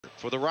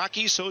For the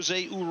Rockies,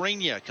 Jose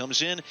Urena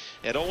comes in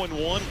at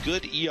 0-1,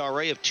 good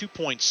ERA of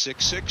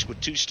 2.66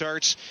 with 2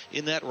 starts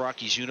in that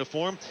Rockies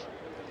uniform.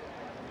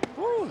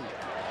 Woo.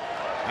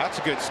 That's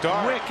a good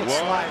start. Wicked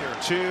slider.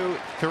 2,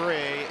 3,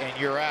 and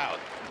you're out.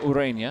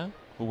 Urena,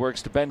 who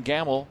works to Ben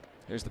Gamble.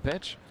 Here's the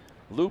pitch.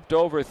 Looped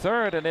over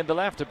third and into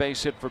left, a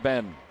base hit for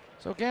Ben.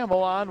 So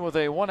Gamble on with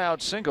a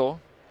 1-out single.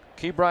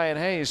 Ke'Bryan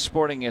Hayes,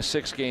 sporting a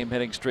 6-game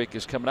hitting streak,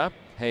 is coming up.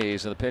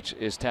 Hayes, and the pitch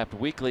is tapped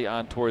weakly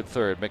on toward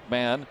third.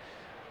 McMahon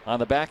on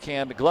the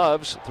backhand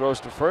gloves, throws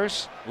to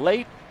first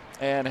late,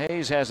 and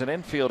Hayes has an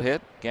infield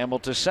hit. Gamble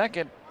to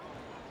second.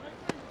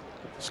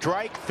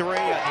 Strike 3 on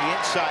the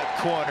inside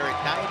corner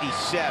at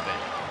 97.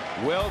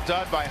 Well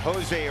done by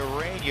Jose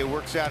Urena.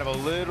 Works out of a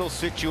little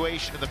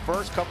situation in the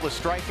first, couple of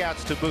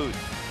strikeouts to boot.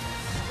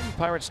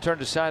 Pirates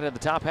turned aside in the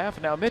top half,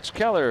 and now Mitch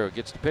Keller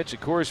gets to pitch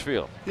at Coors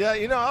Field. Yeah,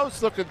 you know, I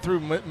was looking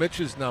through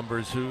Mitch's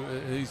numbers.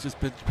 He's just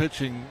been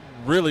pitching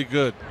really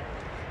good.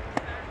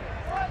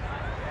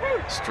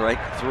 Strike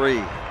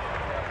 3.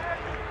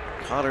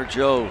 Connor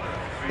Joe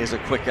is a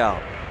quick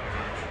out.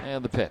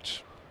 And the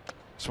pitch.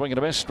 Swing and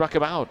a miss, struck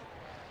him out.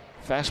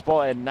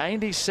 Fastball at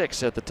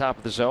 96 at the top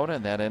of the zone,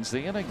 and that ends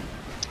the inning.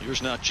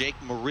 Here's now Jake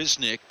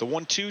Marisnick. The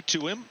 1-2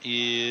 to him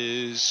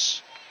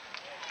is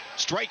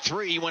strike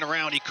 3. He went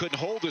around. He couldn't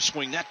hold the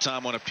swing that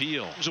time on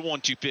appeal. It was a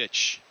 1-2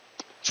 pitch.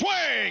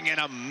 Swing and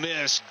a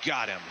miss.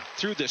 Got him.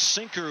 Threw the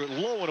sinker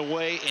low and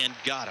away and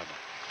got him.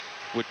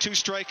 With 2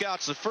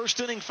 strikeouts, the first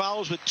inning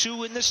follows with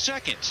 2 in the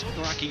second.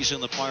 The Rockies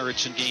and the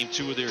Pirates in game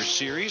 2 of their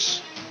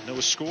series. No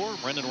score.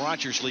 Brendan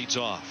Rodgers leads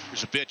off.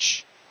 Here's a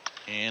pitch.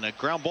 And a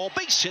ground ball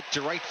base hit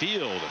to right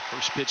field.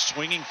 First pitch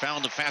swinging,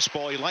 found the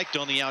fastball he liked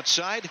on the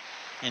outside,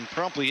 and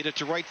promptly hit it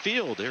to right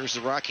field. There's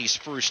the Rockies'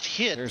 first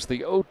hit. There's the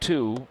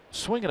 0-2.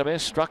 Swing and a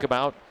miss, struck him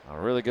out. A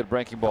really good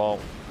breaking ball.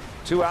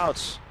 2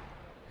 outs.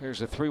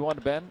 Here's a 3-1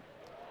 to Ben.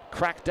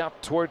 Cracked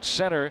up towards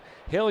center.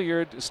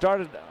 Hilliard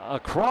started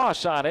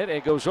across on it.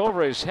 It goes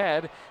over his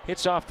head.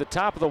 Hits off the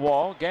top of the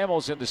wall.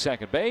 Gamble's into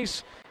second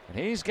base. And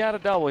he's got a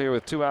double here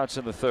with 2 outs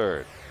in the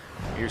third.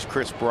 Here's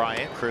Chris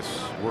Bryant. Chris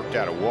worked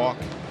out a walk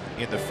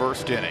in the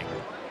first inning.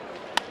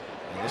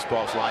 And this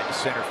ball's lined to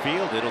center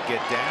field. It'll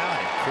get down,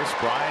 and Chris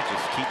Bryant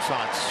just keeps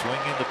on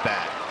swinging the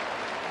bat.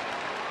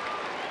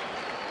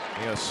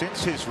 You know,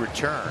 since his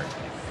return,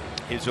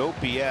 his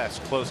OPS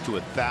close to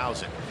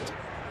 1,000.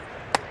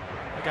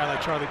 A guy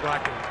like Charlie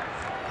Blackmon.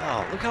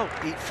 Oh, look how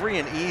free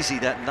and easy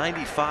that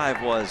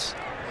 95 was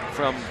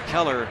from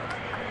Keller,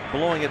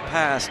 blowing it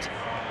past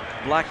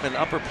Blackmon,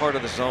 upper part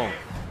of the zone.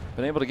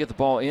 Been able to get the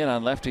ball in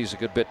on lefties a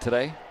good bit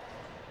today.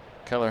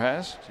 Keller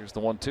has. Here's the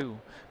 1-2.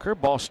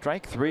 Curveball,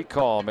 strike 3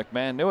 call.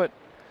 McMahon knew it.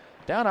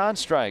 Down on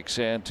strikes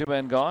and 2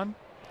 men gone.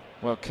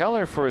 Well,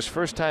 Keller, for his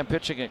first time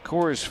pitching at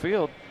Coors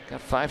Field,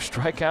 got 5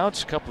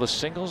 strikeouts, a couple of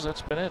singles.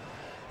 That's been it.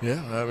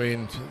 Yeah, I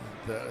mean,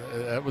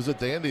 that was a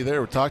dandy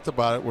there. We talked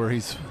about it where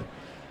he's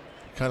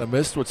kind of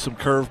missed with some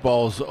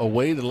curveballs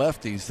away to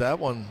lefties. That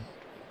one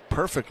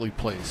perfectly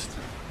placed.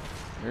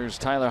 Here's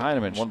Tyler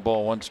Heineman. 1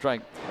 ball, 1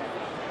 strike.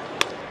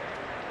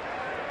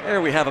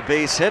 There we have a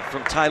base hit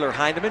from Tyler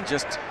Heineman,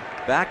 just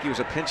back. He was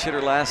a pinch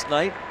hitter last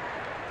night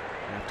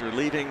after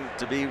leaving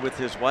to be with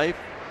his wife.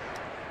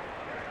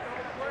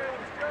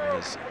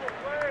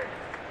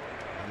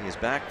 He is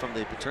back from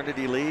the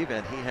paternity leave,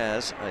 and he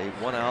has a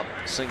 1-out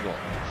single.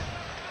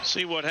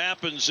 See what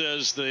happens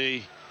as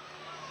the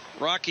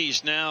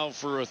Rockies now,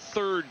 for a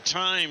 3rd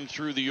time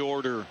through the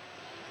order,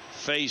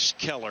 face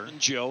Keller.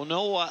 Joe,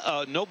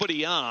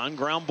 nobody on.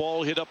 Ground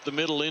ball hit up the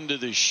middle into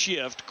the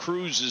shift.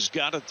 Cruz has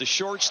got it, the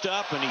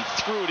shortstop, and he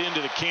threw it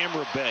into the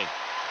camera bay.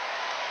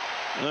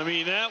 I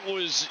mean, that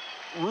was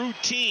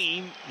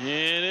routine,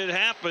 and it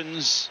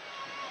happens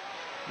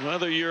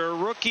whether you're a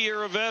rookie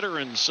or a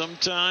veteran.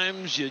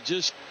 Sometimes you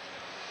just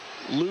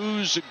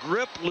lose a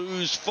grip,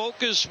 lose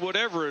focus,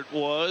 whatever it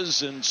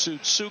was, and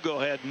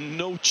Tsutsugo had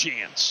no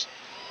chance.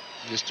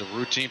 Just a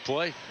routine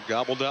play.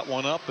 Gobbled that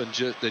one up and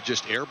they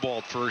just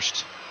airballed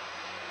first.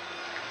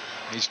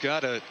 He's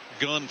got a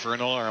gun for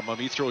an arm. I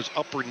mean, he throws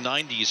upper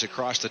 90s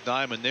across the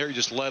diamond there. He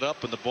just let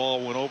up and the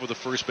ball went over the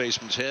first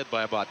baseman's head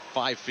by about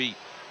 5 feet.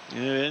 It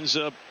ends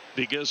up,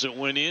 because it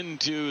went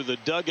into the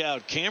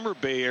dugout camera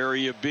bay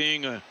area,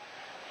 being a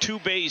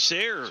 2-base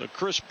error. So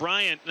Chris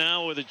Bryant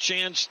now with a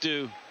chance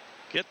to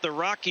get the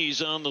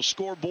Rockies on the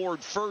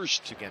scoreboard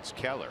first. Against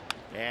Keller.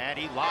 And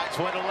he lines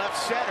one to left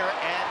center,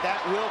 and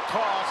that will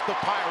cost the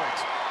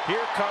Pirates.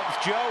 Here comes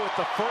Joe with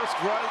the first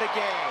run of the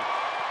game.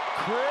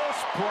 Chris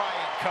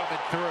Bryant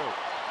coming through.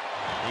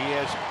 He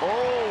has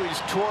always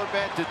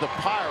tormented the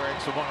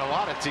Pirates among a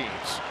lot of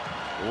teams.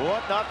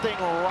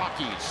 1-0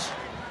 Rockies.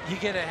 You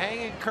get a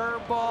hanging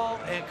curveball,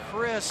 and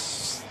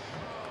Chris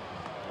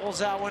pulls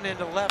that one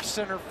into left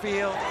center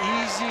field.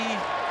 Easy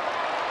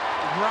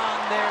run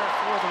there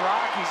for the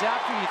Rockies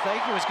after you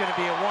think it was going to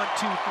be a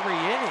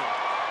 1-2-3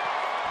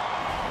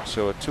 inning.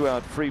 So a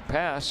 2-out free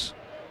pass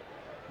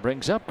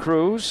brings up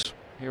Cruz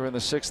here in the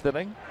 6th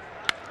inning.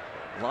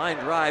 Line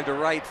drive to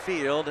right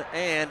field,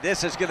 and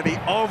this is going to be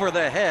over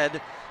the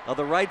head of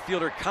the right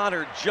fielder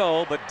Connor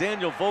Joe, but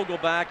Daniel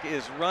Vogelback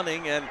is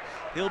running and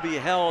he'll be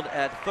held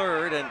at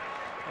third, and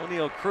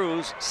O'Neill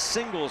Cruz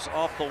singles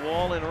off the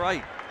wall in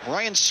right.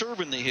 Brian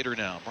Serven, the hitter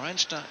now.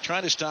 Brian's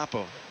trying to stop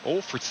a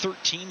 0 for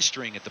 13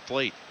 string at the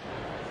plate.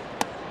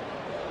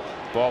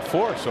 Ball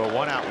 4, so a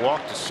 1-out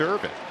walk to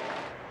Serven.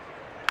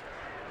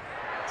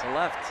 To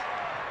left.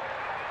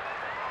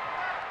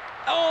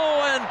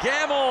 Oh, and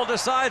Gamble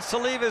decides to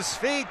leave his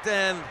feet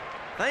and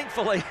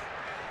thankfully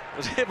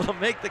was able to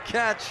make the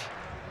catch.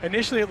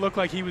 Initially, it looked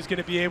like he was going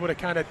to be able to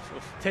kind of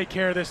take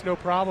care of this no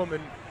problem,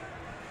 and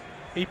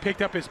he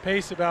picked up his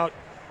pace about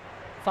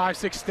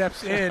 5-6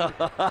 steps in.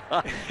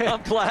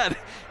 I'm glad,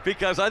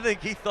 because I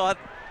think he thought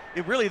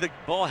the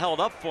ball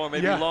held up for him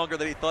maybe longer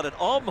than he thought it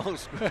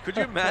almost. Could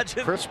you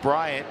imagine? Chris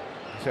Bryant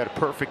has had a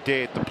perfect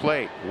day at the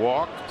plate.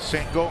 Walk,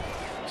 single,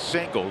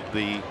 single.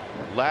 The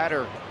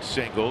latter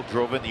single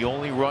drove in the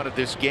only run of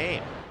this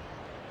game.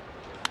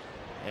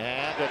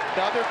 And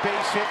another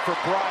base hit for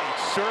Bryant.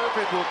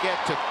 Serven will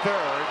get to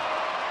third.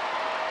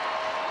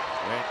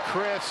 And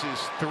Chris is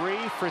 3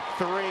 for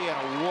 3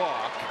 and a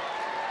walk.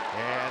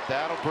 And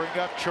that'll bring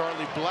up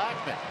Charlie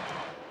Blackmon.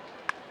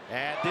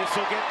 And this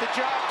will get the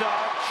job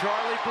done.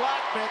 Charlie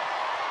Blackmon.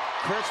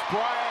 Chris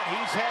Bryant,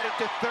 he's headed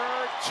to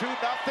third. 2-0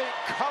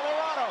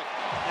 Colorado.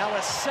 Now a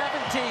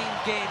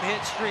 17-game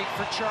hit streak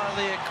for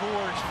Charlie at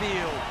Coors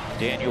Field.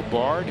 Daniel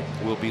Bard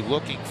will be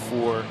looking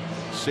for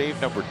save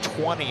number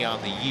 20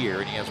 on the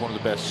year, and he has one of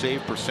the best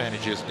save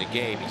percentages in the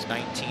game. He's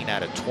 19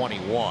 out of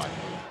 21.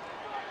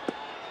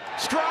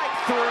 Strike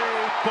 3,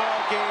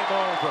 ball game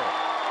over.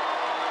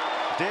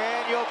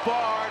 Daniel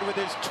Bard with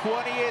his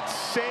 20th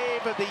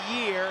save of the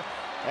year,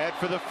 and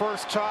for the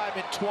first time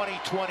in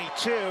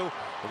 2022,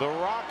 the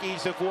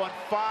Rockies have won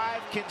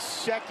 5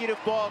 consecutive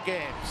ball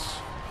games.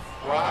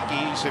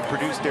 Rockies have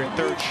produced their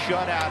 3rd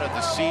shutout of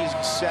the season,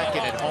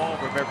 2nd at home.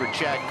 Remember,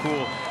 Chad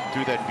Kuhl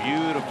threw that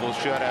beautiful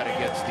shutout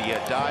against the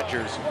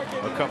Dodgers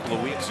a couple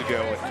of weeks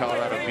ago when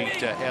Colorado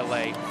beat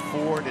LA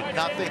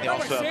 4-0. They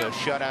also have a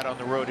shutout on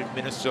the road in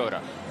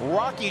Minnesota.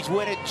 Rockies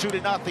win it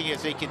 2-0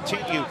 as they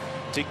continue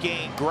to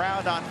gain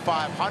ground on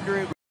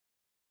 500.